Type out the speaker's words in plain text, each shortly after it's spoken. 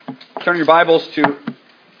Turn your Bibles to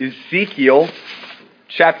Ezekiel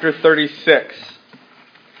chapter 36.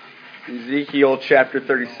 Ezekiel chapter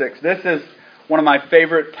 36. This is one of my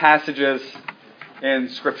favorite passages in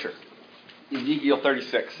Scripture. Ezekiel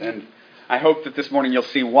 36. And I hope that this morning you'll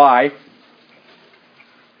see why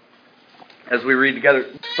as we read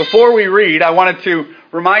together. Before we read, I wanted to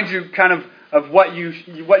remind you kind of what you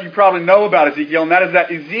probably know about Ezekiel, and that is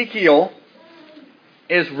that Ezekiel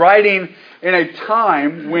is writing in a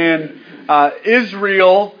time when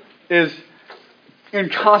Israel is in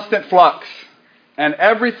constant flux. And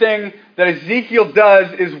everything that Ezekiel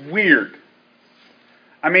does is weird.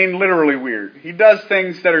 I mean, literally weird. He does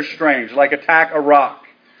things that are strange, like attack a rock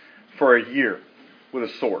for a year with a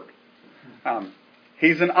sword.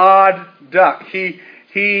 He's an odd duck.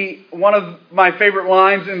 One of my favorite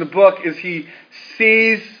lines in the book is he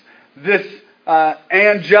sees this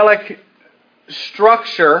angelic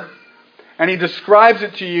structure, and he describes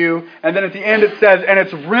it to you, and then at the end it says, and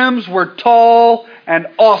its rims were tall and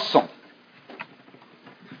awesome.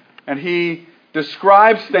 And he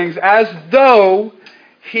describes things as though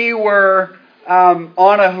he were on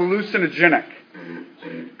a hallucinogenic.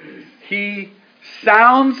 He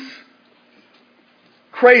sounds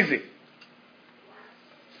crazy.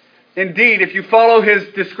 Indeed, if you follow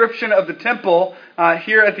his description of the temple,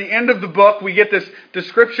 here at the end of the book, we get this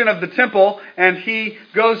description of the temple, and he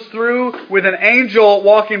goes through with an angel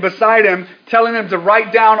walking beside him, telling him to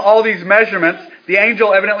write down all these measurements. The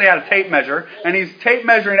angel evidently had a tape measure, and he's tape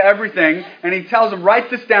measuring everything, and he tells him, write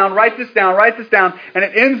this down, write this down, write this down, and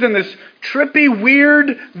it ends in this trippy,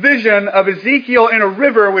 weird vision of Ezekiel in a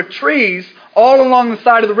river with trees all along the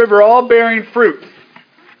side of the river, all bearing fruit.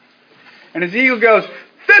 And Ezekiel goes,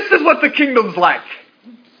 this is what the kingdom's like.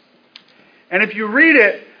 And if you read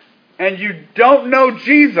it and you don't know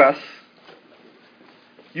Jesus,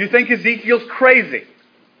 you think Ezekiel's crazy.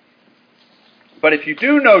 But if you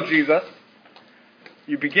do know Jesus,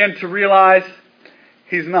 you begin to realize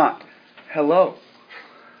he's not. Hello.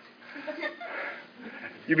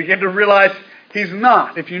 You begin to realize he's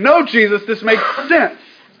not. If you know Jesus, this makes sense.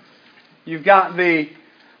 You've got the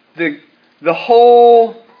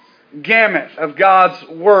whole gamut of God's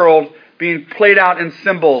world being played out in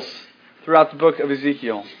symbols throughout the book of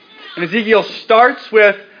Ezekiel. And Ezekiel starts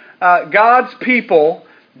with God's people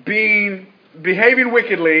behaving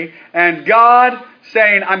wickedly, and God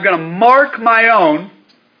saying, I'm going to mark my own.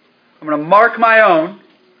 I'm going to mark my own.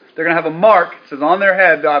 They're going to have a mark. It says on their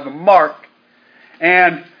head they'll have a mark.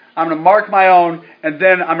 And I'm going to mark my own, and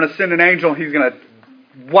then I'm going to send an angel, and he's going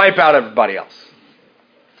to wipe out everybody else.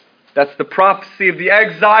 That's the prophecy of the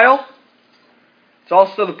exile. It's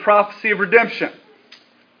also the prophecy of redemption.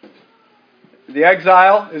 The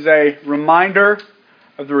exile is a reminder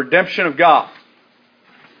of the redemption of God.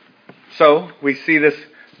 So, we see this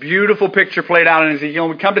beautiful picture played out in Ezekiel.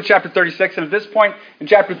 And we come to chapter 36, and at this point in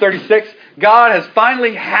chapter 36, God has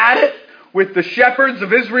finally had it with the shepherds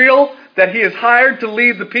of Israel that He has hired to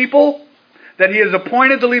lead the people, that He has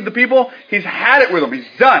appointed to lead the people. He's had it with them. He's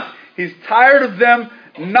done. He's tired of them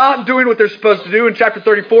not doing what they're supposed to do. In chapter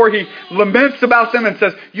 34, he laments about them and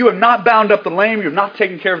says, you have not bound up the lame, you have not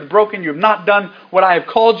taken care of the broken, you have not done what I have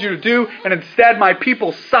called you to do, and instead my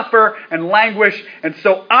people suffer and languish, and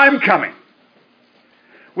so I'm coming.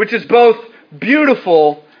 Which is both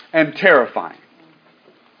beautiful and terrifying.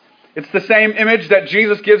 It's the same image that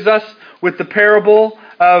Jesus gives us with the parable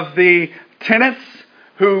of the tenants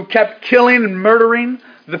who kept killing and murdering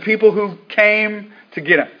the people who came to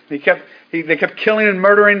get him. They kept killing and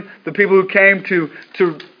murdering the people who came to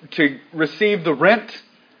receive the rent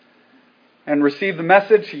and receive the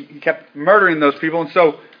message. He kept murdering those people. And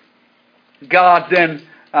so God then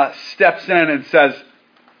steps in and says,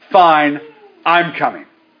 fine, I'm coming.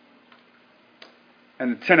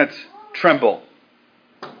 And the tenants tremble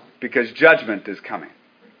because judgment is coming.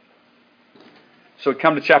 So we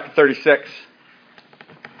come to chapter 36,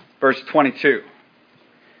 verse 22.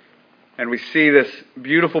 And we see this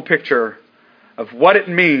beautiful picture of what it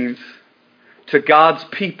means to God's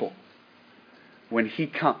people when He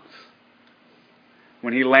comes,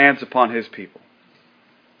 when He lands upon His people.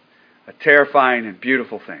 A terrifying and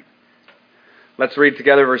beautiful thing. Let's read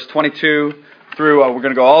together verse 22 through, we're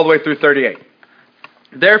going to go all the way through 38.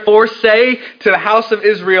 Therefore say to the house of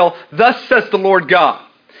Israel, thus says the Lord God,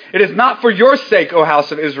 it is not for your sake, O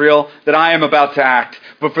house of Israel, that I am about to act,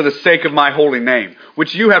 but for the sake of my holy name,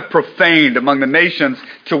 which you have profaned among the nations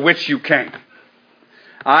to which you came.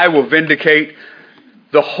 I will vindicate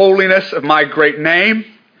the holiness of my great name,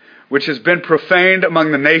 which has been profaned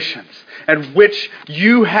among the nations, and which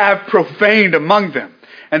you have profaned among them.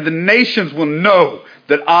 And the nations will know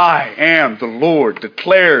that I am the Lord,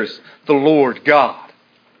 declares the Lord God.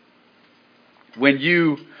 When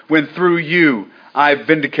through you I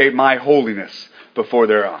vindicate my holiness before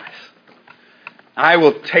their eyes. I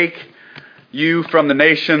will take you from the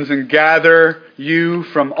nations and gather you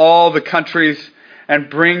from all the countries and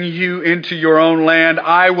bring you into your own land.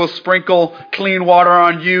 I will sprinkle clean water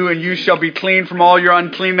on you, and you shall be clean from all your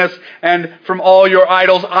uncleanness, and from all your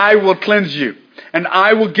idols I will cleanse you. And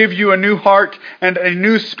I will give you a new heart, and a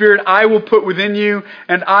new spirit I will put within you,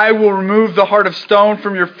 and I will remove the heart of stone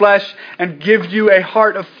from your flesh, and give you a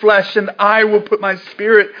heart of flesh, and I will put my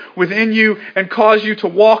spirit within you, and cause you to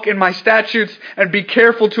walk in my statutes, and be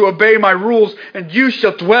careful to obey my rules, and you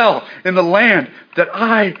shall dwell in the land that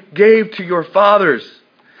I gave to your fathers.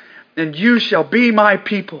 And you shall be my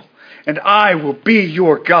people, and I will be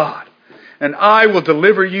your God. And I will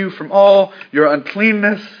deliver you from all your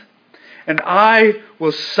uncleanness, and I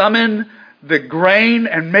will summon the grain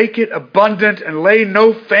and make it abundant and lay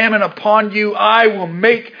no famine upon you. I will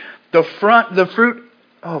make the fruit.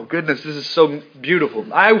 Oh goodness, this is so beautiful.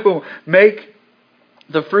 I will make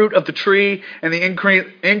the fruit of the tree and the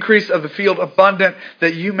increase of the field abundant,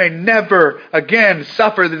 that you may never again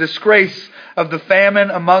suffer the disgrace of the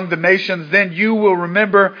famine among the nations. Then you will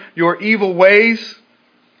remember your evil ways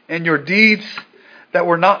and your deeds that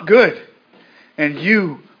were not good, and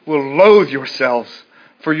you will loathe yourselves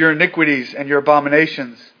for your iniquities and your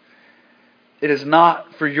abominations. It is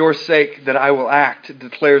not for your sake that I will act,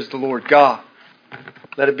 declares the Lord God.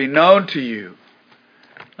 Let it be known to you.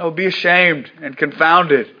 Oh, be ashamed and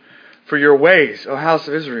confounded for your ways, O house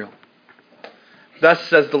of Israel. Thus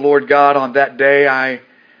says the Lord God, on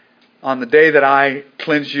the day that I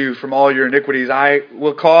cleanse you from all your iniquities, I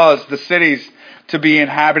will cause the cities to be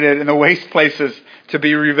inhabited and the waste places to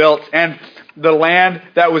be rebuilt, and the land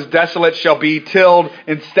that was desolate shall be tilled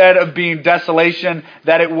instead of being desolation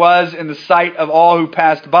that it was in the sight of all who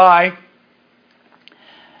passed by.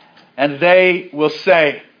 And they will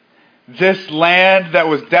say, this land that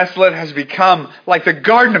was desolate has become like the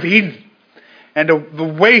Garden of Eden, and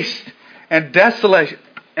the waste and desolate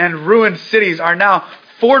and ruined cities are now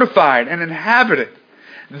fortified and inhabited.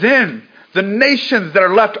 Then the nations that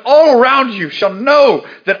are left all around you shall know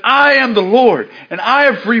that I am the Lord, and I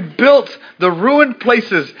have rebuilt the ruined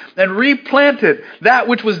places and replanted that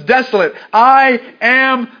which was desolate. I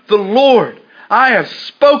am the Lord. I have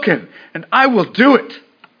spoken, and I will do it.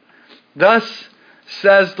 Thus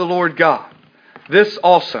says the Lord God, this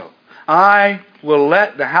also I will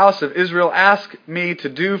let the house of Israel ask me to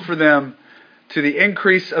do for them, to the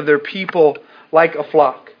increase of their people, like a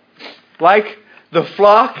flock. Like the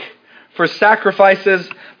flock for sacrifices,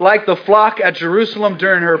 like the flock at Jerusalem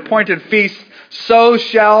during her appointed feast, so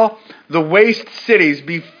shall the waste cities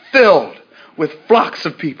be filled with flocks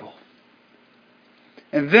of people.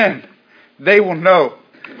 And then they will know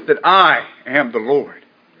that I am the Lord.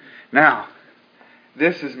 Now,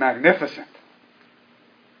 this is magnificent.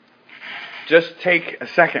 Just take a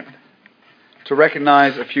second to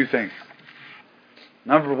recognize a few things.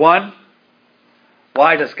 Number one,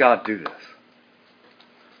 why does God do this?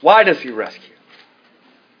 Why does He rescue?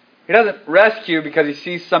 He doesn't rescue because He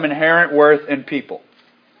sees some inherent worth in people.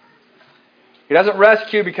 He doesn't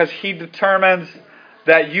rescue because He determines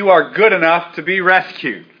that you are good enough to be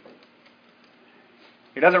rescued.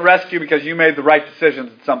 He doesn't rescue because you made the right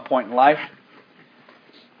decisions at some point in life.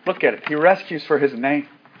 Look at it. He rescues for His name.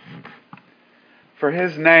 For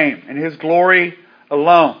His name and His glory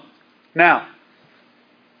alone. Now,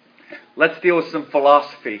 let's deal with some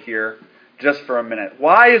philosophy here just for a minute.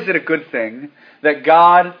 Why is it a good thing that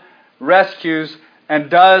God rescues and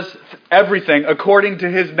does everything according to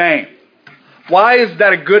His name? Why is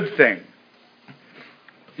that a good thing?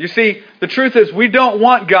 You see, the truth is we don't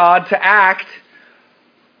want God to act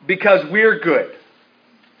because we're good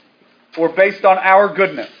or based on our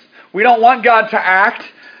goodness. We don't want God to act.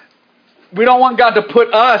 We don't want God to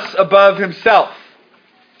put us above Himself.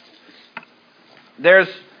 There's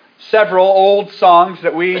several old songs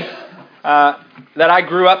that I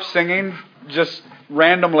grew up singing just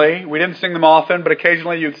randomly. We didn't sing them often, but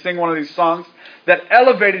occasionally you'd sing one of these songs that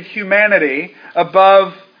elevated humanity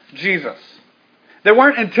above Jesus. They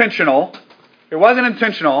weren't intentional. It wasn't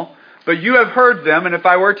intentional, but you have heard them, and if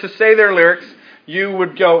I were to say their lyrics, you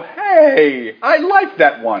would go, hey, I like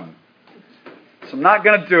that one. So I'm not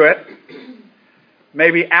going to do it.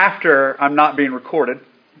 Maybe after I'm not being recorded.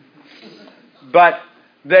 But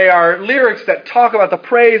they are lyrics that talk about the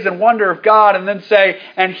praise and wonder of God and then say,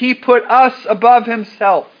 and He put us above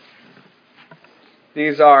Himself.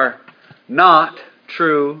 These are not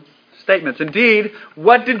true statements. Indeed,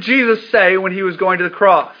 what did Jesus say when He was going to the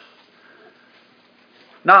cross?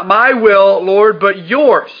 Not my will, Lord, but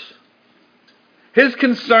yours. His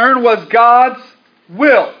concern was God's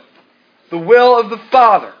will, the will of the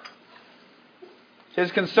Father.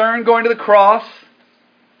 His concern going to the cross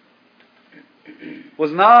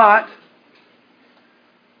was not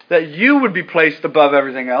that you would be placed above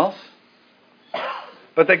everything else,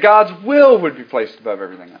 but that God's will would be placed above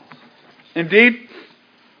everything else. Indeed,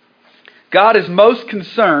 God is most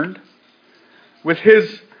concerned with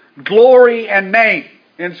His glory and name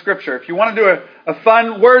in Scripture. If you want to do a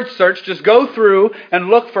fun word search, just go through and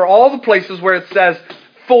look for all the places where it says,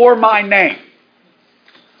 "for my name."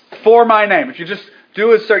 For my name. If you just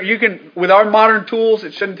do a search, you can, with our modern tools,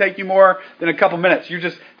 it shouldn't take you more than a couple minutes. You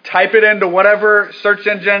just type it into whatever search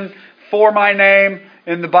engine, "for my name,"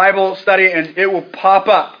 in the Bible study, and it will pop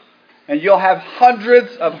up. And you'll have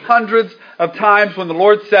hundreds of times when the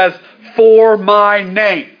Lord says, "for my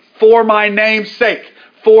name," for my name's sake,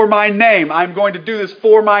 for my name. I'm going to do this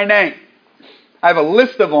for my name. I have a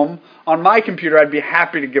list of them on my computer. I'd be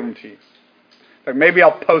happy to give them to you. In fact, maybe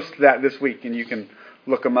I'll post that this week and you can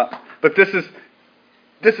look them up. But this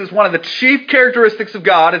is one of the chief characteristics of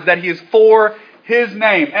God, is that He is for His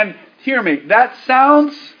name. And hear me, that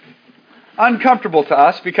sounds uncomfortable to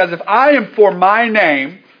us, because if I am for my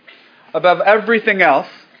name above everything else,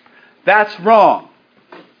 that's wrong.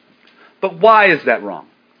 But why is that wrong?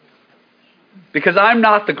 Because I'm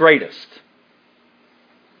not the greatest.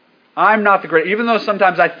 I'm not the greatest. Even though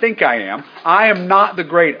sometimes I think I am not the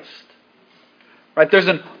greatest. Right? There's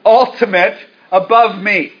an ultimate above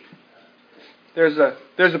me. There's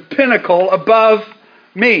a pinnacle above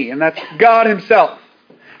me, and that's God Himself.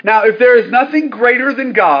 Now, if there is nothing greater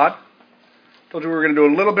than God, I told you we were going to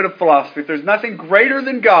do a little bit of philosophy. If there's nothing greater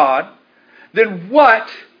than God, then what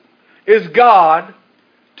is God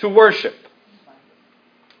to worship?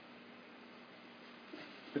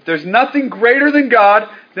 If there's nothing greater than God,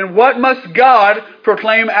 then what must God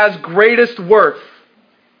proclaim as greatest worth?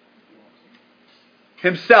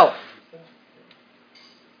 Himself.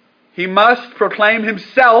 He must proclaim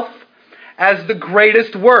Himself as the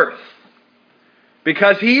greatest worth,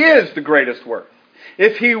 because He is the greatest worth.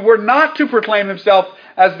 If He were not to proclaim Himself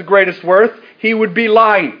as the greatest worth, He would be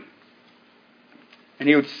lying. And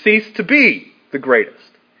He would cease to be the greatest.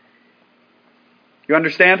 You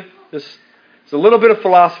understand? This is a little bit of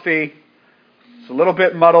philosophy. It's a little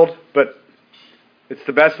bit muddled, but it's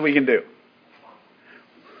the best we can do.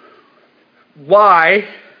 Why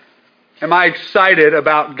am I excited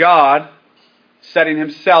about God setting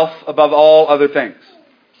Himself above all other things?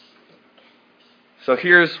 So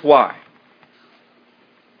here's why.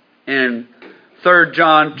 In 3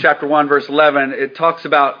 John chapter 1, verse 11, it talks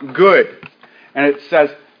about good. And it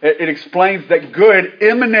says, it explains that good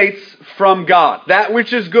emanates from God. That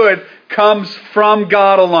which is good comes from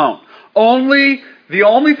God alone. The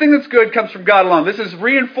only thing that's good comes from God alone. This is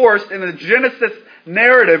reinforced in the Genesis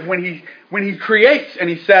narrative when he creates, and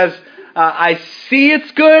He says, I see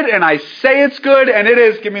it's good, and I say it's good, and it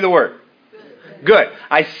is, give me the word. Good.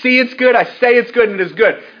 I see it's good, I say it's good, and it is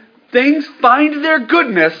good. Things find their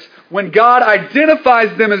goodness when God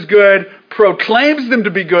identifies them as good, proclaims them to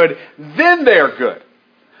be good, then they are good.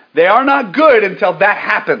 They are not good until that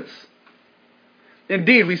happens.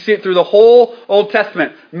 Indeed, we see it through the whole Old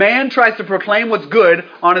Testament. Man tries to proclaim what's good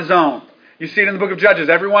on his own. You see it in the book of Judges.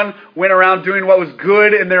 Everyone went around doing what was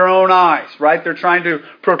good in their own eyes, right? They're trying to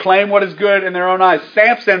proclaim what is good in their own eyes.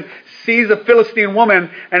 Samson sees a Philistine woman,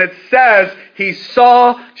 and it says he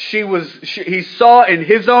saw in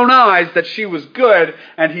his own eyes that she was good,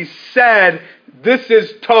 and he said, "This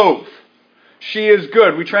is Tov. She is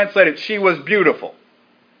good." We translate it, "She was beautiful."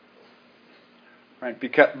 Right?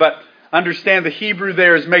 But understand the Hebrew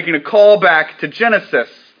there is making a callback to Genesis.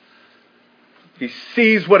 He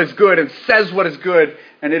sees what is good and says what is good,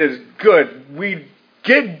 and it is good. We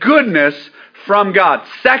get goodness from God.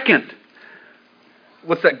 Second,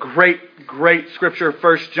 what's that great scripture,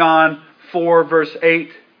 1 John 4, verse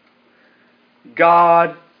 8?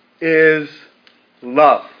 God is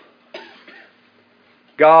love.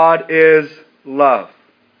 God is love.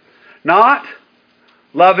 Not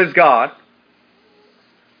love is God.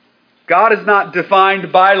 God is not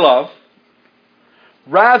defined by love.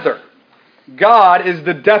 Rather, God is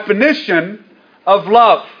the definition of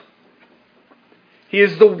love. He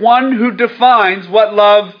is the one who defines what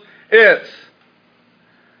love is.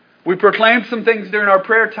 We proclaimed some things during our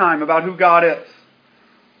prayer time about who God is.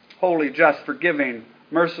 Holy, just, forgiving,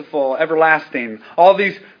 merciful, everlasting. All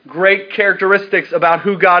these great characteristics about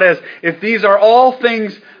who God is. If these are all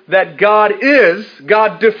things that God is,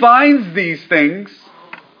 God defines these things,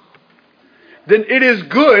 then it is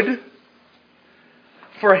good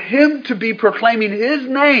for him to be proclaiming his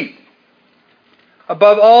name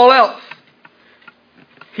above all else.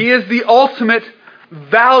 He is the ultimate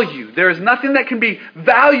value. There is nothing that can be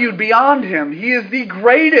valued beyond him. He is the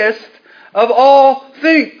greatest of all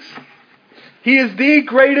things. He is the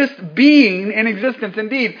greatest being in existence.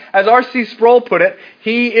 Indeed, as R.C. Sproul put it,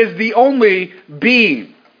 he is the only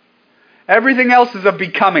being. Everything else is a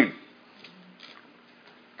becoming.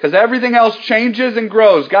 Because everything else changes and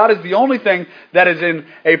grows. God is the only thing that is in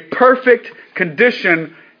a perfect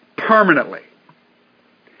condition permanently.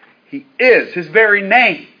 He is his very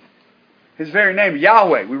name. His very name,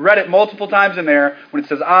 Yahweh. We read it multiple times in there when it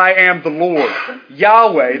says, I am the Lord.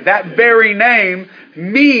 Yahweh, that very name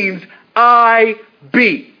means I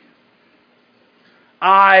be.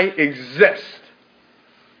 I exist.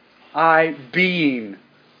 I being.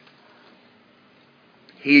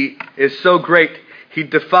 He is so great, he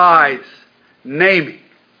defies naming.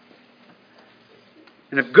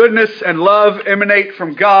 And if goodness and love emanate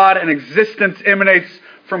from God and existence emanates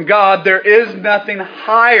from God, there is nothing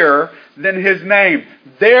higher than his name.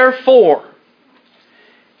 Therefore,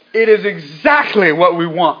 it is exactly what we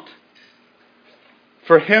want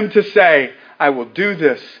for him to say, I will do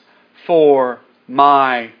this for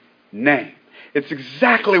my name. It's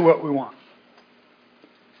exactly what we want.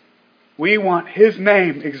 We want his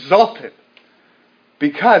name exalted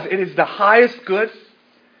because it is the highest good.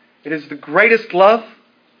 It is the greatest love.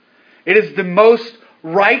 It is the most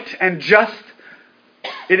right and just.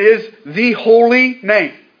 It is the holy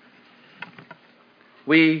name.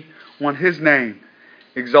 We want his name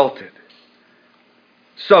exalted.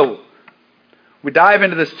 So, we dive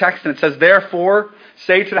into this text and it says, therefore,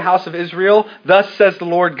 say to the house of Israel, thus says the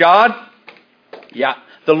Lord God. Yeah,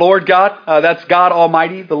 the Lord God, that's God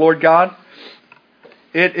Almighty, the Lord God.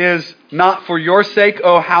 It is not for your sake,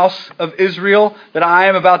 O house of Israel, that I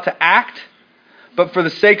am about to act, but for the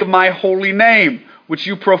sake of my holy name, which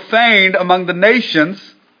you profaned among the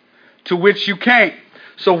nations to which you came.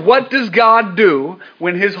 So what does God do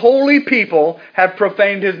when his holy people have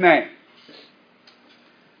profaned his name?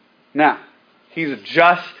 Now, he's a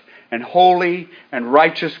just and holy and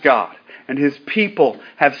righteous God. And his people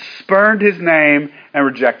have spurned his name and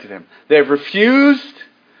rejected him. They have refused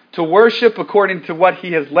to worship according to what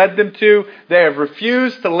he has led them to. They have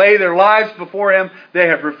refused to lay their lives before him. They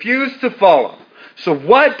have refused to follow. So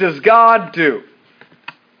what does God do?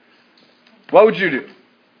 What would you do?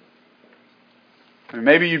 I mean,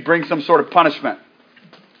 maybe you'd bring some sort of punishment.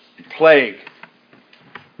 Plague.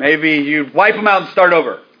 Maybe you'd wipe them out and start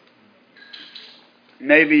over.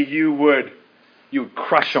 Maybe you would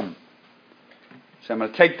crush them. So I'm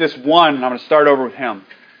going to take this one and I'm going to start over with him.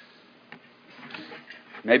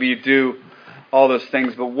 Maybe you do all those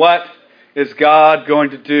things. But what is God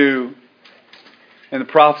going to do in the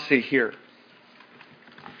prophecy here?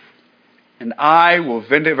 And I will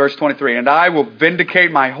vindicate, verse 23, and I will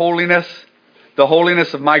vindicate my holiness, the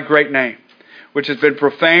holiness of my great name, which has been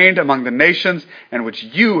profaned among the nations and which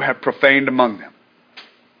you have profaned among them.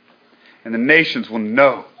 And the nations will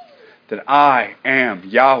know that I am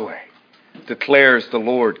Yahweh, declares the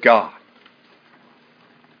Lord God,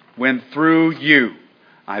 when through you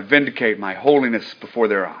I vindicate my holiness before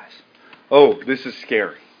their eyes. Oh, this is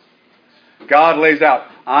scary. God lays out,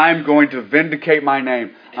 I'm going to vindicate my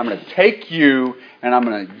name. I'm going to take you and I'm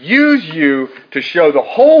going to use you to show the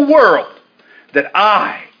whole world that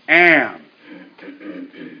I am.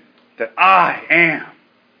 That I am.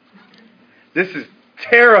 This is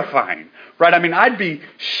terrifying, right? I mean, I'd be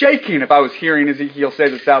shaking if I was hearing Ezekiel say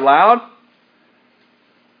this out loud.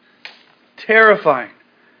 Terrifying.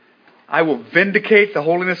 I will vindicate the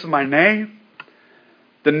holiness of my name.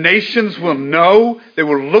 The nations will know. They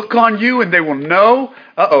will look on you and they will know,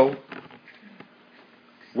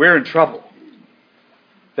 we're in trouble.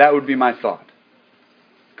 That would be my thought.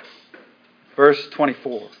 Verse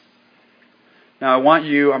 24. Now I'm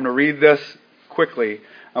going to read this quickly.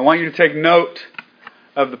 I want you to take note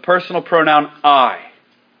of the personal pronoun I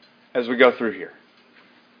as we go through here.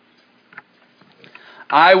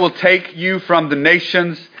 I will take you from the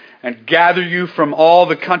nations and gather you from all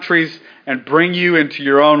the countries and bring you into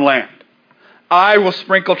your own land. I will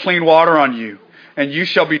sprinkle clean water on you, and you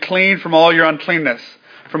shall be clean from all your uncleanness,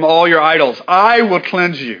 from all your idols. I will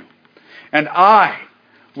cleanse you, and I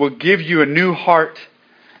will give you a new heart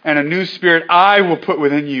and a new spirit I will put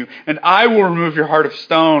within you, and I will remove your heart of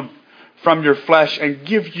stone from your flesh and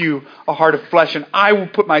give you a heart of flesh, and I will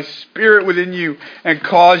put my spirit within you and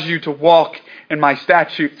cause you to walk in my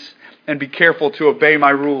statutes and be careful to obey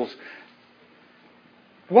my rules.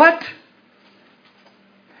 What?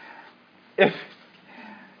 If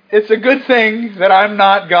it's a good thing that I'm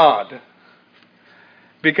not God.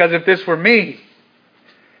 Because if this were me,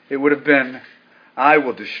 it would have been, I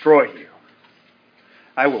will destroy you.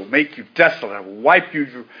 I will make you desolate. I will wipe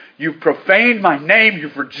you. You've profaned my name.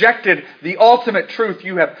 You've rejected the ultimate truth.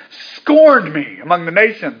 You have scorned me among the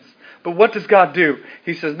nations. But what does God do?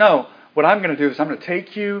 He says, no, what I'm going to do is I'm going to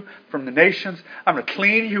take you from the nations. I'm going to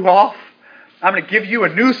clean you off. I'm going to give you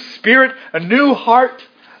a new spirit, a new heart,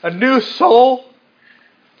 a new soul.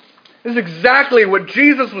 This is exactly what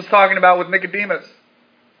Jesus was talking about with Nicodemus.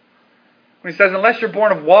 When he says, unless you're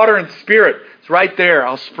born of water and spirit, it's right there.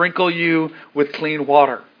 I'll sprinkle you with clean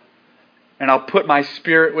water. And I'll put my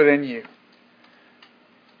spirit within you.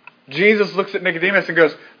 Jesus looks at Nicodemus and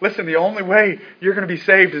goes, listen, the only way you're going to be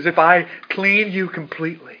saved is if I clean you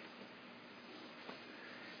completely.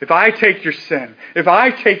 If I take your sin, if I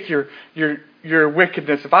take your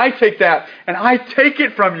wickedness, if I take that and I take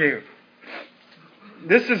it from you.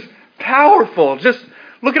 This is powerful. Just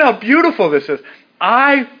look at how beautiful this is.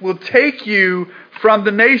 I will take you from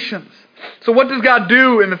the nations. So what does God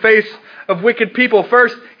do in the face of wicked people?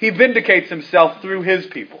 First, He vindicates Himself through His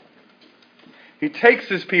people. He takes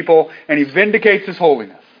His people and He vindicates His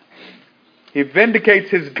holiness. He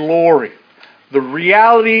vindicates His glory, the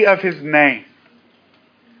reality of His name.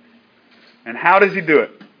 And how does He do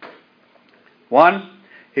it? One,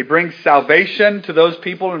 He brings salvation to those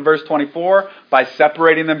people in verse 24 by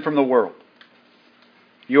separating them from the world.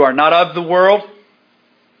 You are not of the world.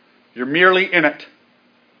 You're merely in it.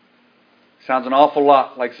 Sounds an awful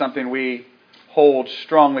lot like something we hold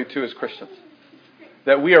strongly to as Christians.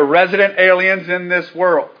 That we are resident aliens in this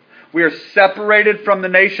world. We are separated from the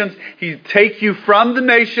nations. He will take you from the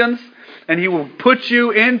nations and He will put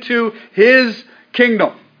you into His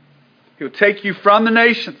kingdom. He will take you from the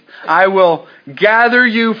nations. I will gather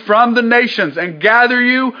you from the nations and gather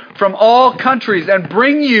you from all countries and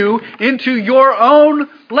bring you into your own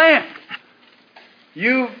land.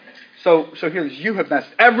 So here it is. You have messed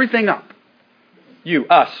everything up. You,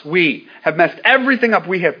 us, we have messed everything up.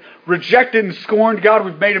 We have rejected and scorned God.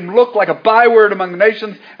 We've made Him look like a byword among the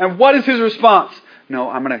nations. And what is His response? No,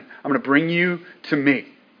 I'm going to bring you to me.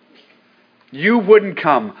 You wouldn't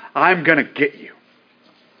come. I'm going to get you.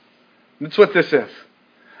 That's what this is.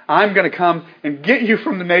 I'm going to come and get you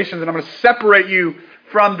from the nations, and I'm going to separate you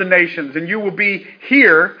from the nations. And you will be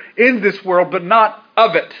here in this world, but not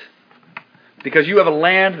of it. Because you have a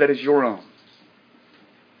land that is your own.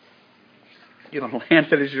 You have a land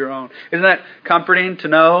that is your own. Isn't that comforting to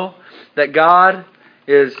know that God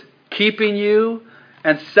is keeping you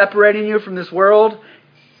and separating you from this world?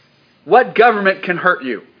 What government can hurt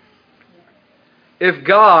you if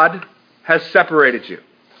God has separated you?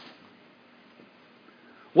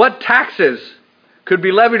 What taxes could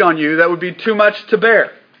be levied on you that would be too much to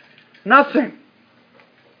bear? Nothing.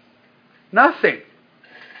 Nothing.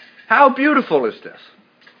 How beautiful is this?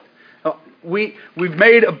 We've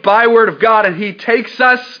made a byword of God, and He takes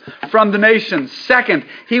us from the nations. Second,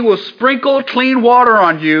 He will sprinkle clean water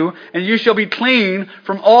on you, and you shall be clean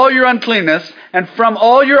from all your uncleanness, and from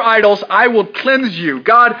all your idols I will cleanse you.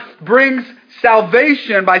 God brings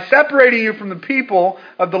salvation by separating you from the people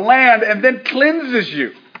of the land, and then cleanses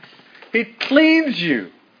you. He cleans you.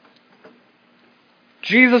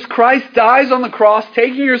 Jesus Christ dies on the cross,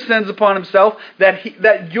 taking your sins upon Himself,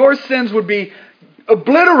 that your sins would be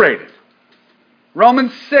obliterated.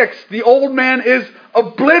 Romans 6, the old man is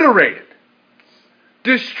obliterated,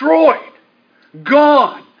 destroyed,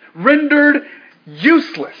 gone, rendered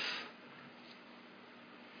useless.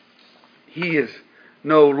 He is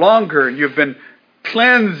no longer, you've been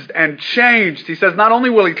cleansed and changed. He says not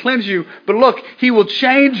only will He cleanse you, but look, He will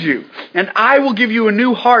change you. And I will give you a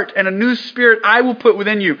new heart and a new spirit I will put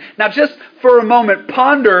within you. Now just for a moment,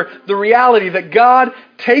 ponder the reality that God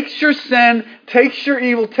takes your sin, takes your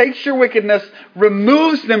evil, takes your wickedness,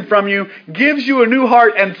 removes them from you, gives you a new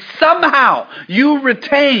heart, and somehow you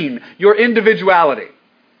retain your individuality.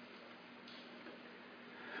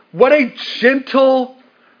 What a gentle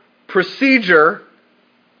procedure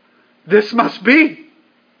this must be.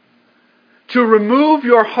 To remove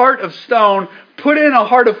your heart of stone, put in a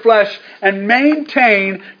heart of flesh, and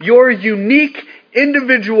maintain your unique,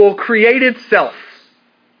 individual, created self.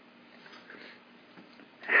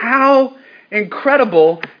 How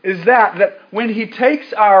incredible is that when He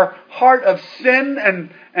takes our heart of sin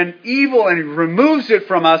and evil and He removes it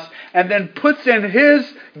from us and then puts in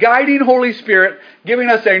His guiding Holy Spirit, giving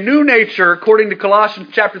us a new nature, according to Colossians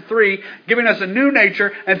chapter 3, giving us a new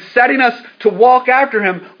nature and setting us to walk after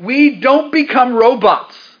Him, we don't become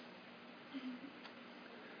robots.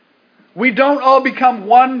 We don't all become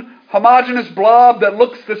one homogeneous blob that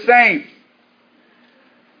looks the same.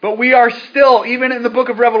 But we are still, even in the book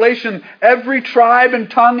of Revelation, every tribe and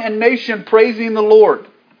tongue and nation praising the Lord.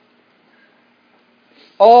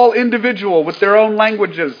 All individual with their own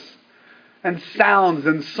languages and sounds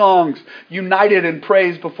and songs, united in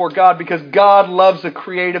praise before God, because God loves a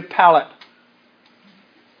creative palette.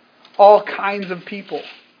 All kinds of people.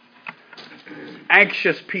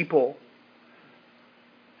 Anxious people.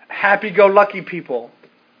 Happy-go-lucky people.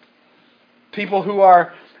 People who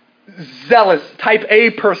are zealous, type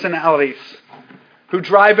A personalities, who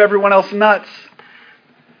drive everyone else nuts.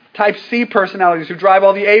 Type C personalities who drive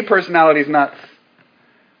all the A personalities nuts.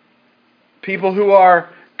 People who are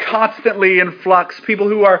constantly in flux. People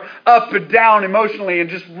who are up and down emotionally and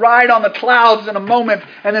just ride on the clouds in a moment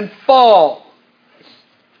and then fall.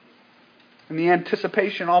 And the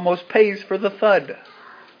anticipation almost pays for the thud.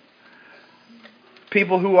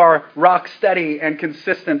 People who are rock steady and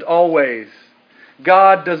consistent always.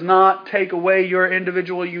 God does not take away your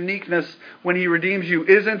individual uniqueness when He redeems you.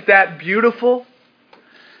 Isn't that beautiful?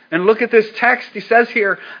 And look at this text. He says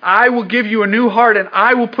here, I will give you a new heart and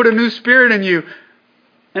I will put a new spirit in you.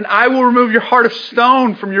 And I will remove your heart of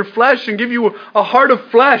stone from your flesh and give you a heart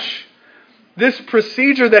of flesh. This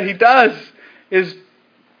procedure that He does is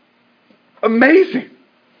amazing.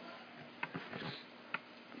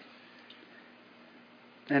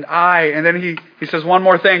 And then he says one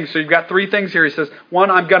more thing. So you've got three things here. He says, one,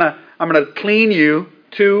 I'm gonna clean you.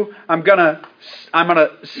 Two, I'm gonna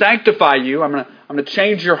sanctify you. I'm gonna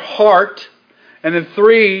change your heart. And then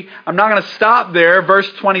three, I'm not gonna stop there. Verse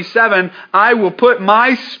 27, I will put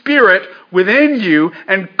my spirit within you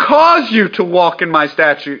and cause you to walk in my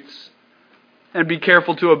statutes and be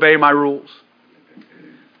careful to obey my rules.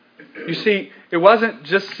 You see, it wasn't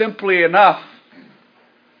just simply enough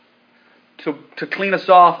to clean us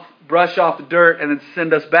off, brush off the dirt, and then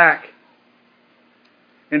send us back.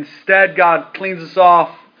 Instead, God cleans us off,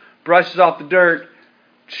 brushes off the dirt,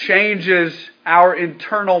 changes our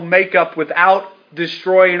internal makeup without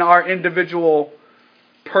destroying our individual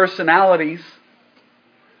personalities,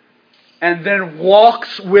 and then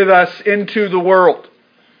walks with us into the world.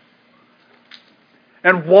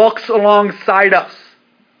 And walks alongside us.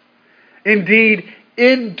 Indeed,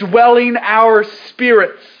 indwelling our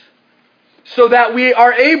spirits, so that we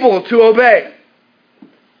are able to obey.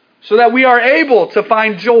 So that we are able to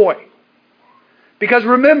find joy. Because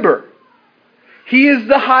remember, He is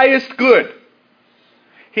the highest good.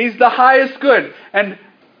 He's the highest good. And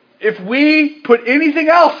if we put anything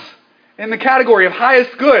else in the category of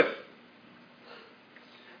highest good,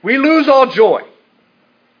 we lose all joy.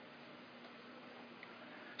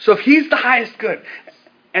 So if He's the highest good,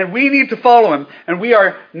 and we need to follow Him, and we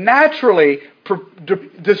are naturally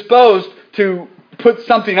disposed to put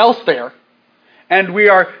something else there, and we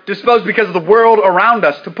are disposed because of the world around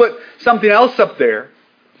us to put something else up there,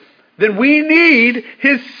 then we need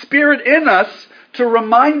His Spirit in us to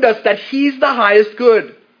remind us that He's the highest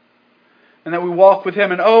good, and that we walk with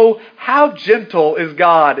Him. And oh, how gentle is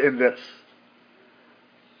God in this.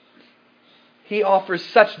 He offers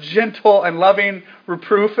such gentle and loving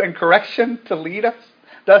reproof and correction to lead us,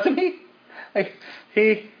 doesn't He?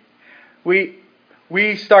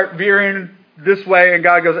 We start veering this way, and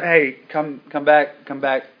God goes, hey, come back.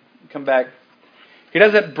 He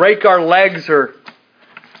doesn't break our legs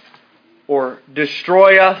or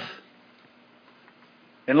destroy us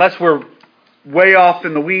unless we're way off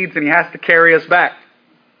in the weeds and He has to carry us back.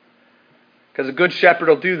 Because a good shepherd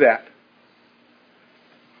will do that.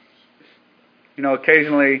 You know,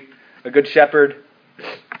 occasionally a good shepherd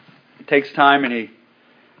takes time and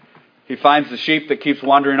he finds the sheep that keeps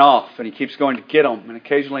wandering off, and he keeps going to get them. And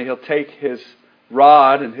occasionally he'll take his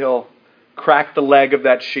rod and he'll crack the leg of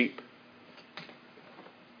that sheep.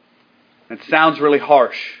 It sounds really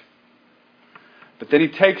harsh. But then he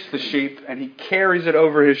takes the sheep and he carries it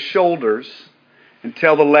over his shoulders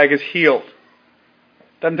until the leg is healed.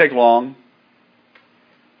 Doesn't take long.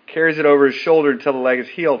 Carries it over his shoulder until the leg is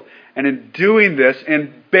healed. And in doing this,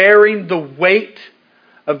 and bearing the weight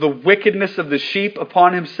of the wickedness of the sheep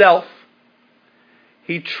upon himself,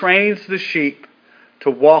 he trains the sheep to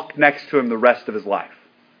walk next to him the rest of his life.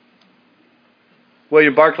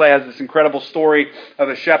 William Barclay has this incredible story of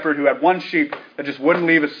a shepherd who had one sheep that just wouldn't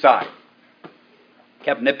leave his side.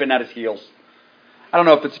 Kept nipping at his heels. I don't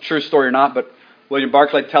know if it's a true story or not, but William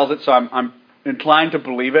Barclay tells it, so I'm inclined to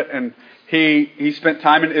believe it. And he spent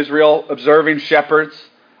time in Israel observing shepherds,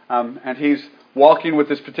 and he's walking with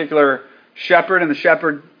this particular shepherd, and the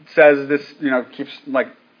shepherd says this, keeps like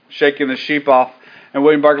shaking the sheep off. And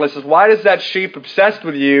William Barclay says, why is that sheep obsessed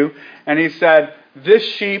with you? And he said, this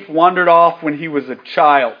sheep wandered off when he was a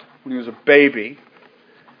child, when he was a baby.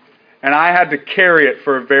 And I had to carry it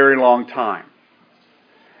for a very long time.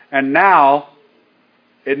 And now,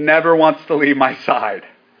 it never wants to leave my side.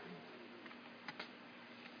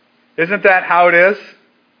 Isn't that how it is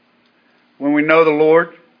when we know the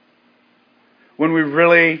Lord? When we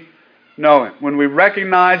really know Him. When we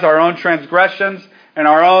recognize our own transgressions and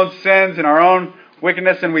our own sins and our own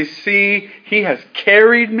wickedness, and we see He has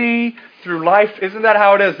carried me through life. Isn't that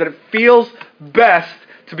how it is? That it feels best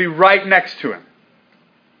to be right next to Him.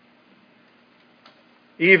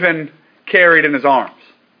 Even carried in His arms.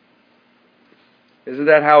 Isn't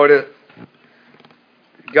that how it is?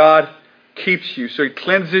 God keeps you. So He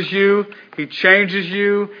cleanses you, He changes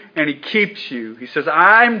you, and He keeps you. He says,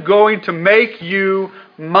 I'm going to make you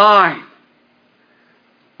mine.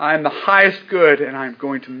 I am the highest good, and I'm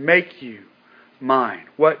going to make you mine.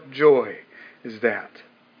 What joy is that?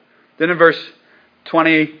 Then in verse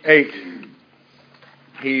 28,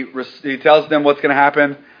 he tells them what's going to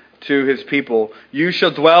happen to His people. You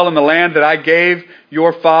shall dwell in the land that I gave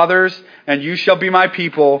your fathers, and you shall be my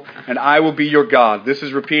people, and I will be your God. This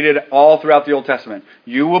is repeated all throughout the Old Testament.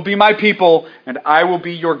 You will be my people, and I will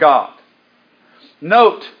be your God.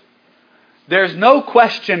 Note, there's no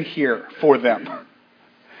question here for them.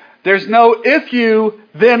 There's no if you,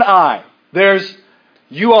 then I. There's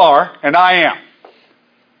you are, and I am.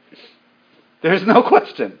 There's no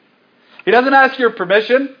question. He doesn't ask your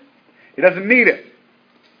permission. He doesn't need it.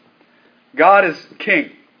 God is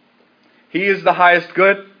king. He is the highest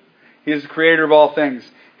good. He is the creator of all things.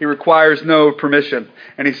 He requires no permission.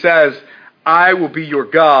 And He says, I will be your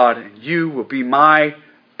God, and you will be my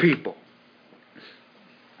people.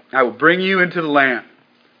 I will bring you into the land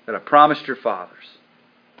that I promised your fathers.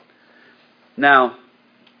 Now,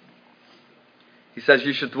 He says,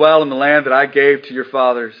 you shall dwell in the land that I gave to your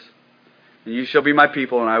fathers, and you shall be my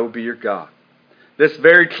people, and I will be your God. This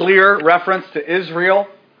very clear reference to Israel,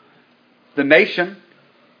 the nation,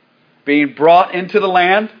 being brought into the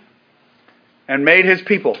land and made His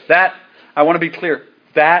people. That, I want to be clear,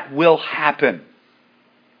 that will happen.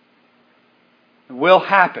 It will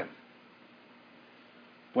happen.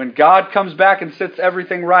 When God comes back and sets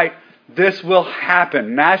everything right, this will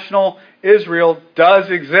happen. National Israel does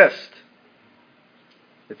exist.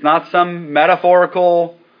 It's not some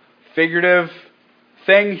metaphorical, figurative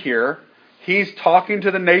thing here. He's talking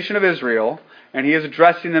to the nation of Israel, and He is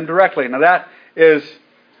addressing them directly. Now that is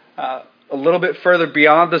a little bit further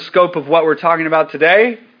beyond the scope of what we're talking about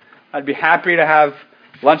today. I'd be happy to have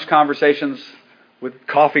lunch conversations with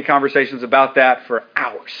coffee conversations about that for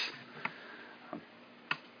hours.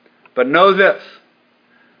 But know this,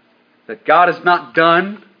 that God is not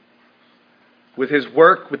done with His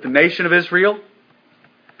work with the nation of Israel.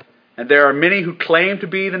 And there are many who claim to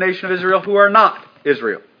be the nation of Israel who are not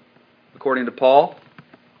Israel, according to Paul.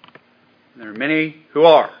 There are many who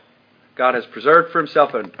are. God has preserved for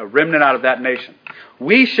Himself a remnant out of that nation.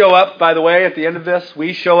 We show up, by the way, at the end of this.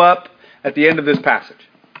 We show up at the end of this passage.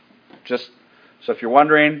 Just so if you're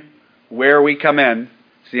wondering where we come in,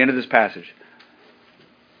 it's the end of this passage.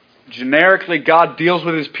 Generically, God deals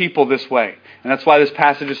with His people this way. And that's why this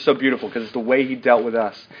passage is so beautiful, because it's the way He dealt with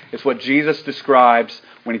us. It's what Jesus describes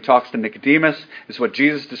when He talks to Nicodemus. It's what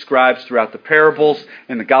Jesus describes throughout the parables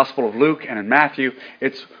in the Gospel of Luke and in Matthew.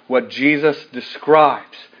 It's what Jesus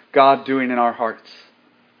describes God doing in our hearts.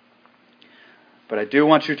 But I do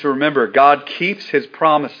want you to remember, God keeps His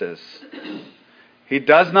promises. He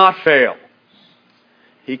does not fail.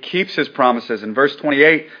 He keeps His promises. And verse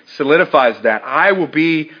 28 solidifies that. I will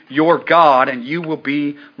be your God, and you will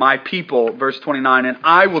be my people. Verse 29, and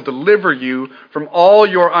I will deliver you from all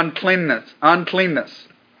your uncleanness.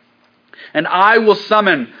 And I will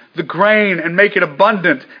summon the grain and make it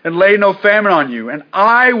abundant and lay no famine on you. And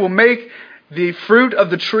I will make the fruit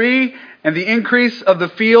of the tree and the increase of the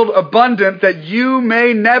field abundant, that you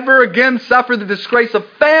may never again suffer the disgrace of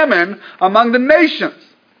famine among the nations.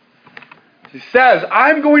 He says,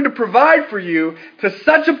 I'm going to provide for you to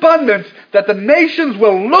such abundance that the nations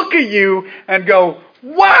will look at you and go,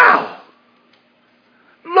 wow!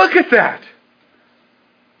 Look at that!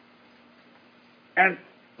 And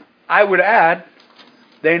I would add,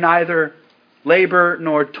 they neither labor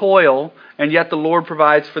nor toil, and yet the Lord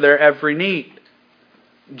provides for their every need.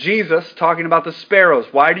 Jesus, talking about the sparrows,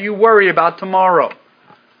 why do you worry about tomorrow?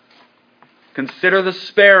 Consider the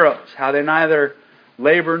sparrows, how they neither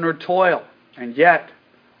labor nor toil, and yet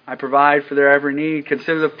I provide for their every need.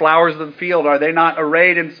 Consider the flowers of the field, are they not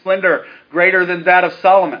arrayed in splendor greater than that of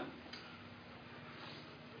Solomon?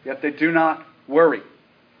 Yet they do not worry.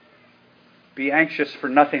 Be anxious for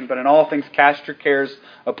nothing, but in all things cast your cares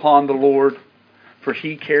upon the Lord, for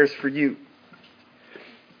He cares for you.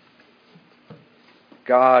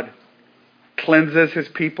 God cleanses his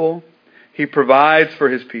people. He provides for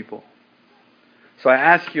his people. So I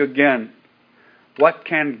ask you again, what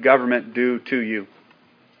can government do to you?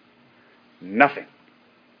 Nothing.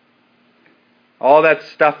 All that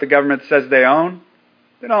stuff the government says they own,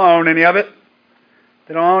 they don't own any of it.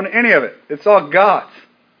 They don't own any of it. It's all God's.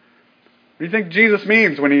 What do you think Jesus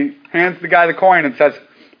means when he hands the guy the coin and says,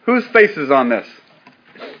 whose face is on this?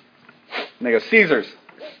 And they go, Caesar's.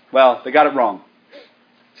 Well, they got it wrong.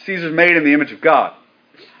 Caesar's made in the image of God.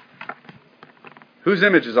 Whose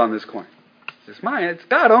image is on this coin? It's mine. It's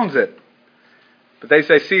God owns it. But they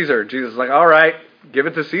say Caesar. Jesus is like, all right, give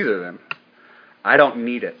it to Caesar then. I don't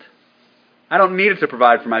need it. I don't need it to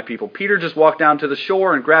provide for my people. Peter just walked down to the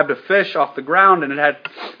shore and grabbed a fish off the ground, and it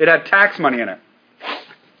had tax money in it.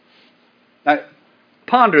 Now,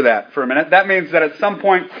 ponder that for a minute. That means that at some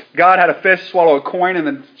point, God had a fish swallow a coin and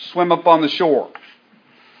then swim up on the shore.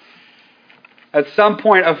 At some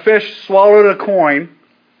point, a fish swallowed a coin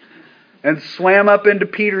and swam up into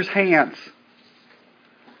Peter's hands.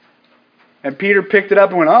 And Peter picked it up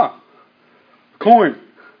and went, coin.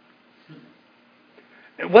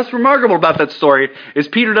 What's remarkable about that story is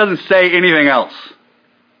Peter doesn't say anything else.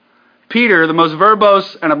 Peter, the most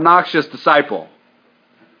verbose and obnoxious disciple,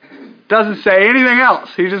 doesn't say anything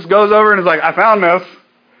else. He just goes over and is like, I found this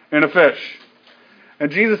in a fish.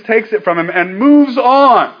 And Jesus takes it from him and moves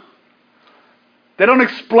on. They don't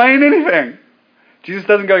explain anything. Jesus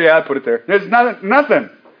doesn't go, yeah, I put it there. There's nothing.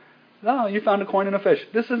 No, you found a coin in a fish.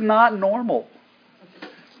 This is not normal.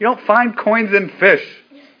 You don't find coins in fish.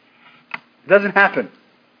 It doesn't happen.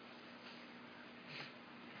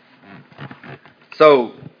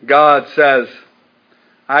 So God says,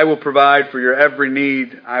 I will provide for your every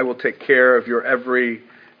need. I will take care of your every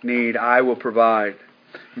need. I will provide.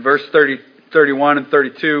 In verse 31 and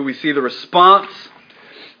 32, we see the response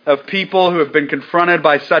of people who have been confronted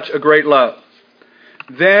by such a great love.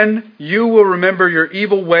 Then you will remember your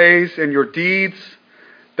evil ways and your deeds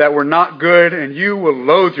that were not good, and you will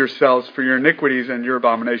loathe yourselves for your iniquities and your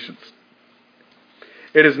abominations.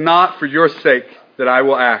 It is not for your sake that I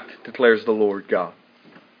will act, declares the Lord God.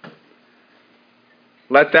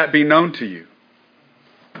 Let that be known to you.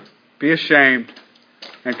 Be ashamed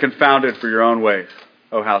and confounded for your own ways,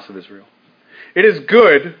 O house of Israel. It is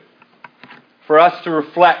good for us to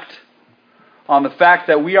reflect on the fact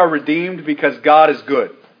that we are redeemed because God is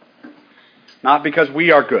good, not because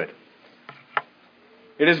we are good.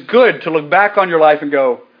 It is good to look back on your life and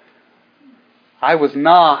go, I was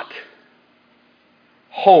not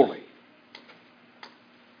holy.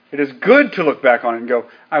 It is good to look back on it and go,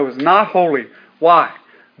 I was not holy. Why?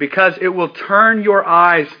 Because it will turn your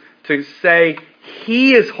eyes to say,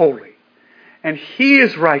 He is holy, and He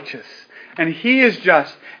is righteous, and He is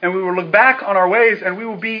just. And we will look back on our ways and we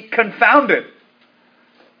will be confounded.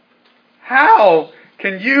 How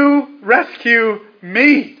can you rescue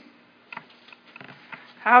me?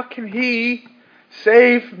 How can He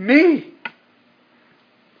save me?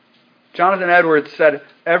 Jonathan Edwards said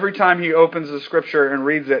every time he opens the Scripture and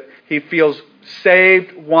reads it, he feels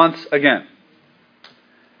saved once again.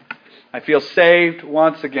 I feel saved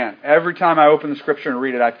once again. Every time I open the Scripture and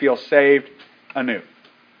read it, I feel saved anew.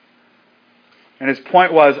 And his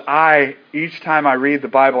point was, each time I read the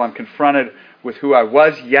Bible, I'm confronted with who I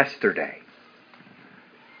was yesterday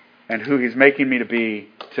and who He's making me to be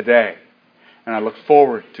today. And I look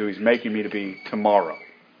forward to who He's making me to be tomorrow.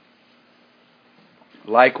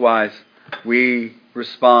 Likewise, we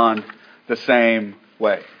respond the same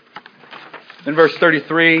way. In verse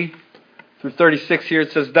 33 through 36 here,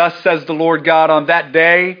 it says, Thus says the Lord God, on that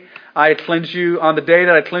day I cleanse you, on the day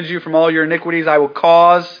that I cleanse you from all your iniquities, I will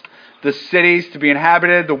cause the cities to be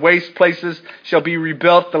inhabited, the waste places shall be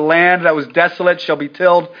rebuilt, the land that was desolate shall be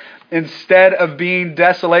tilled, instead of being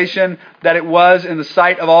desolation that it was in the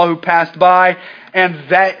sight of all who passed by. And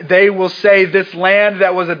that they will say, this land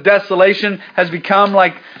that was a desolation has become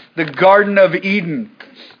like the Garden of Eden,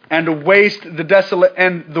 and the waste and desolate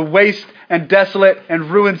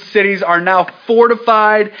and ruined cities are now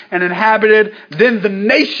fortified and inhabited. Then the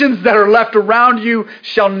nations that are left around you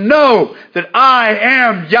shall know that I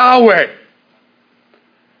am Yahweh.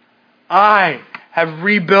 I have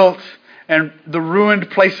rebuilt and the ruined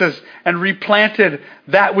places and replanted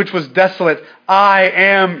that which was desolate. I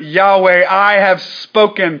am Yahweh. I have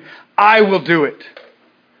spoken. I will do it.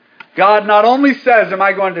 God not only says, am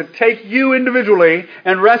I going to take you individually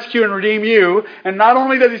and rescue and redeem you, and not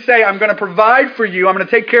only does He say, I'm going to provide for you, I'm going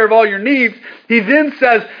to take care of all your needs, He then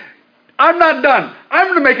says, I'm not done. I'm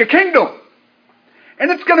going to make a kingdom.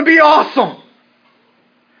 And it's going to be awesome.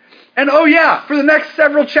 And oh yeah, for the next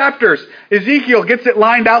several chapters, Ezekiel gets it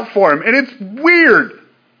lined out for him. And it's weird.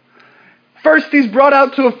 First, he's brought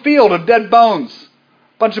out to a field of dead bones.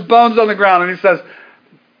 A bunch of bones on the ground. And he says,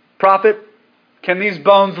 prophet, can these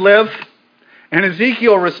bones live? And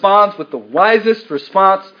Ezekiel responds with the wisest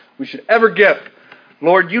response we should ever give.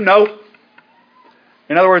 Lord, you know.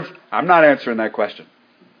 In other words, I'm not answering that question.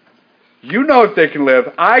 You know if they can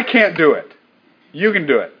live. I can't do it. You can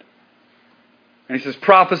do it. And he says,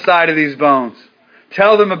 prophesy to these bones.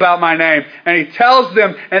 Tell them about my name. And he tells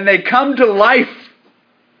them, and they come to life.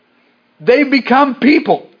 They become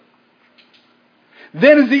people.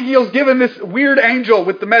 Then Ezekiel's given this weird angel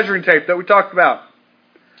with the measuring tape that we talked about.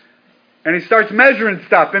 And he starts measuring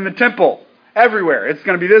stuff in the temple. Everywhere. It's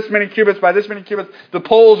going to be this many cubits by this many cubits. The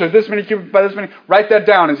poles are this many cubits by this many. Write that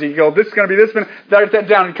down, Ezekiel. This is going to be this many. Write that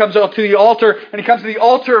down. He comes out to the altar, and he comes to the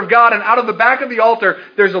altar of God, and out of the back of the altar,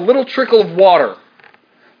 there's a little trickle of water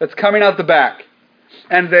that's coming out the back.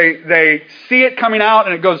 And they see it coming out,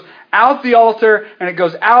 and it goes out the altar, and it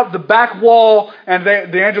goes out the back wall, and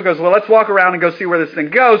the angel goes, well, let's walk around and go see where this thing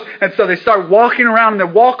goes. And so they start walking around, and they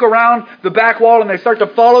walk around the back wall, and they start to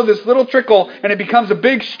follow this little trickle, and it becomes a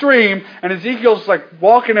big stream, and Ezekiel's like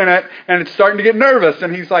walking in it, and it's starting to get nervous,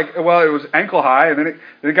 and he's like, well, it was ankle high, and then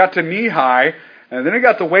it got to knee high, and then it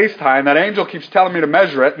got to waist high, and that angel keeps telling me to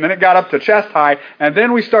measure it, and then it got up to chest high, and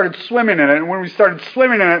then we started swimming in it, and when we started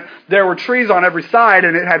swimming in it, there were trees on every side,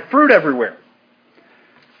 and it had fruit everywhere.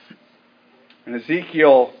 And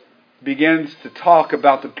Ezekiel begins to talk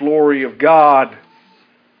about the glory of God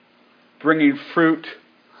bringing fruit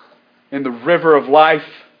in the river of life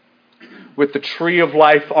with the tree of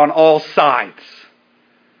life on all sides.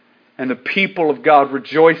 And the people of God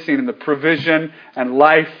rejoicing in the provision and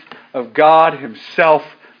life of God Himself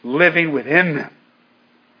living within them.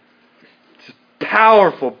 It's a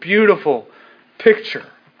powerful, beautiful picture.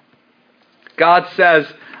 God says,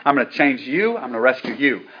 I'm going to change you. I'm going to rescue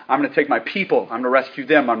you. I'm going to take my people. I'm going to rescue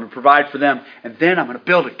them. I'm going to provide for them. And then I'm going to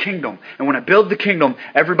build a kingdom. And when I build the kingdom,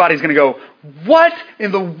 everybody's going to go, what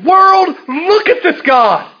in the world? Look at this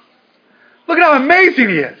God. Look at how amazing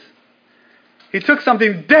He is. He took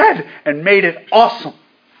something dead and made it awesome.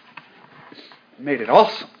 Made it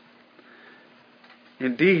awesome.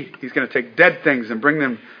 Indeed, He's going to take dead things and bring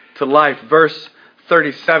them to life. Verse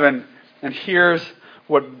 37, and here's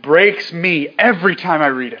what breaks me every time I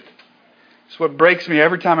read it. It's what breaks me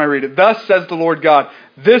every time I read it. Thus says the Lord God,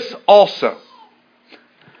 this also.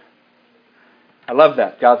 I love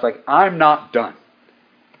that. God's like, I'm not done.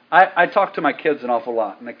 I talk to my kids an awful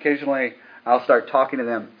lot, and occasionally I'll start talking to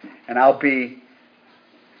them, and I'll be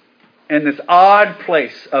in this odd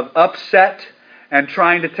place of upset and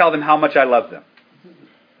trying to tell them how much I love them.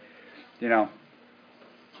 You know,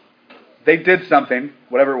 they did something,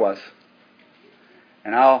 whatever it was,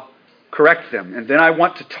 and I'll correct them. And then I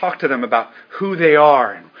want to talk to them about who they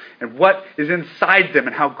are and what is inside them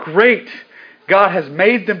and how great God has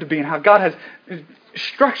made them to be and how God has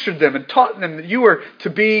structured them and taught them that you are to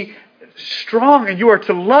be strong and you are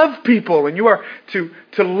to love people and you are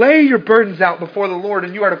to lay your burdens out before the Lord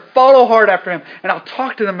and you are to follow hard after Him. And I'll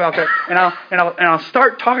talk to them about that and I'll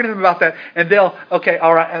start talking to them about that and they'll, okay,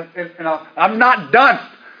 all right, I'm not done.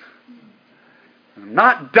 I'm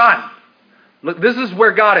not done. Look, this is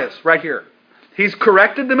where God is, right here. He's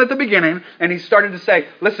corrected them at the beginning, and He's started to say,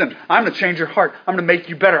 listen, I'm going to change your heart. I'm going to make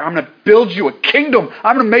you better. I'm going to build you a kingdom.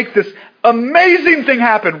 I'm going to make this amazing thing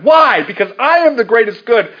happen. Why? Because I am the greatest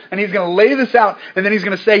good. And He's going to lay this out, and then He's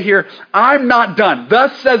going to say here, I'm not done.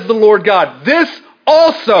 Thus says the Lord God, this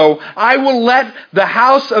also I will let the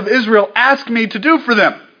house of Israel ask me to do for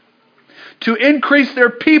them, to increase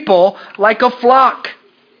their people like a flock.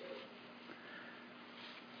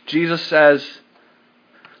 Jesus says,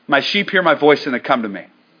 my sheep hear my voice and they come to me.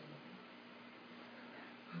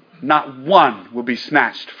 Not one will be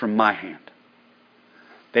snatched from my hand.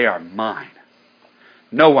 They are mine.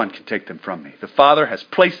 No one can take them from me. The Father has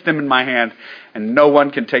placed them in my hand and no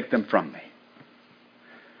one can take them from me.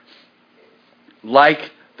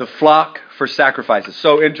 Like the flock for sacrifices.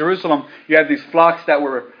 So in Jerusalem, you had these flocks that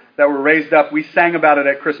were raised up. We sang about it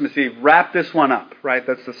at Christmas Eve. Wrap this one up, right?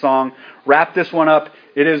 That's the song. Wrap this one up.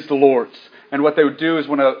 It is the Lord's. And what they would do is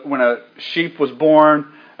when a sheep was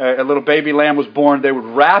born, a little baby lamb was born, they would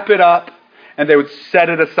wrap it up and they would set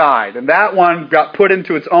it aside. And that one got put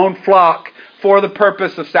into its own flock for the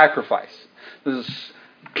purpose of sacrifice. This is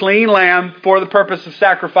clean lamb for the purpose of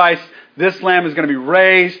sacrifice. This lamb is going to be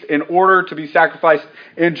raised in order to be sacrificed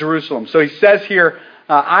in Jerusalem. So he says here,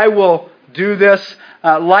 I will do this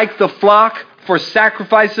like the flock for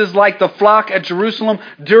sacrifices, like the flock at Jerusalem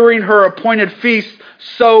during her appointed feast,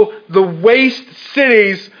 so the waste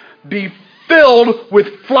cities be filled with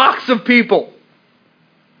flocks of people.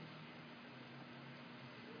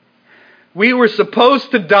 We were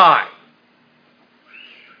supposed to die.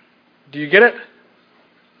 Do you get it?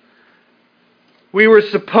 We were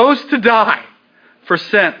supposed to die for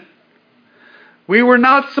sin. We were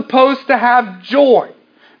not supposed to have joy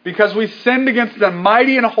because we sinned against the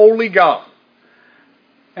mighty and holy God.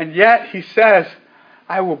 And yet He says,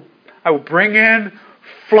 I will bring in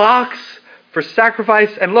flocks for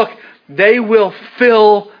sacrifice. And look, they will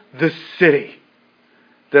fill the city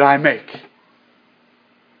that I make.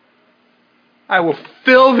 I will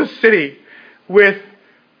fill the city with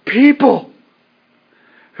people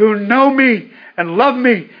who know me and love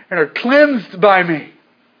me and are cleansed by me.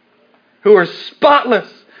 Who are spotless.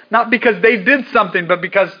 Not because they did something, but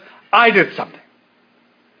because I did something.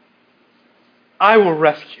 I will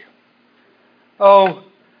rescue. Oh,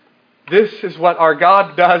 this is what our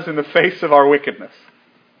God does in the face of our wickedness.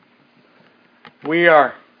 We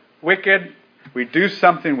are wicked. We do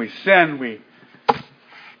something. We sin.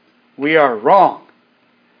 We are wrong.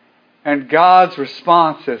 And God's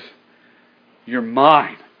response is, you're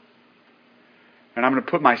mine. And I'm going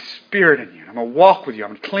to put my Spirit in you. I'm going to walk with you. I'm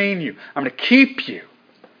going to clean you. I'm going to keep you.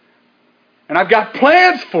 And I've got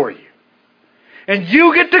plans for you. And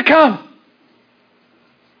you get to come.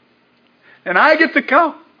 And I get to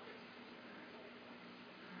come.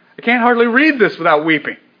 I can't hardly read this without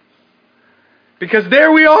weeping. Because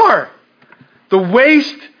there we are. The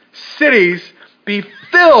waste cities be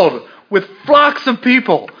filled with flocks of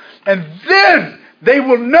people. And then they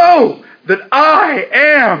will know that I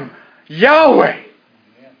am Yahweh.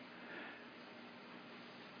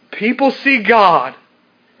 People see God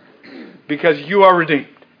because you are redeemed.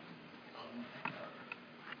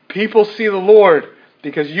 People see the Lord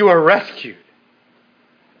because you are rescued.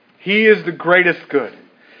 He is the greatest good.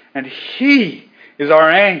 And He is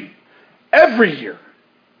our aim every year.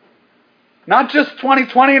 Not just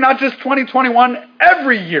 2020, not just 2021,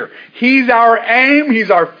 every year. He's our aim.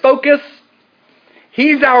 He's our focus.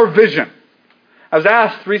 He's our vision. I was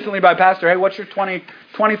asked recently by a pastor, hey, what's your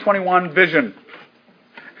 2021 vision?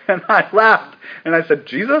 And I laughed. And I said,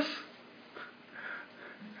 Jesus?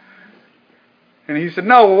 And he said,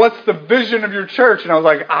 no, well, what's the vision of your church? And I was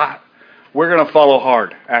like, we're going to follow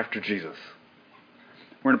hard after Jesus.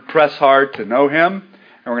 We're going to press hard to know Him.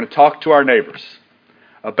 And we're going to talk to our neighbors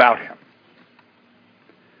about Him.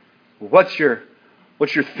 What's your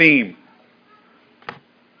theme?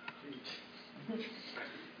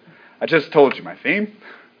 I just told you my theme.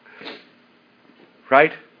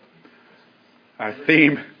 Right? Our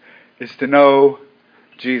theme is to know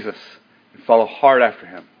Jesus and follow hard after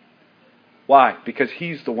Him. Why? Because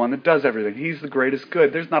He's the one that does everything. He's the greatest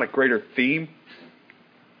good. There's not a greater theme.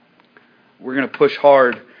 We're going to push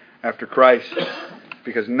hard after Christ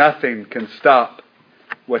because nothing can stop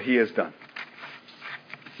what He has done.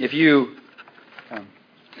 If you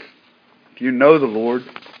know the Lord,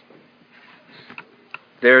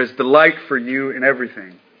 there is delight for you in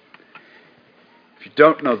everything. If you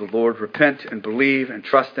don't know the Lord, repent and believe and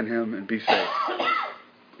trust in Him and be saved.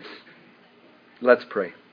 Let's pray.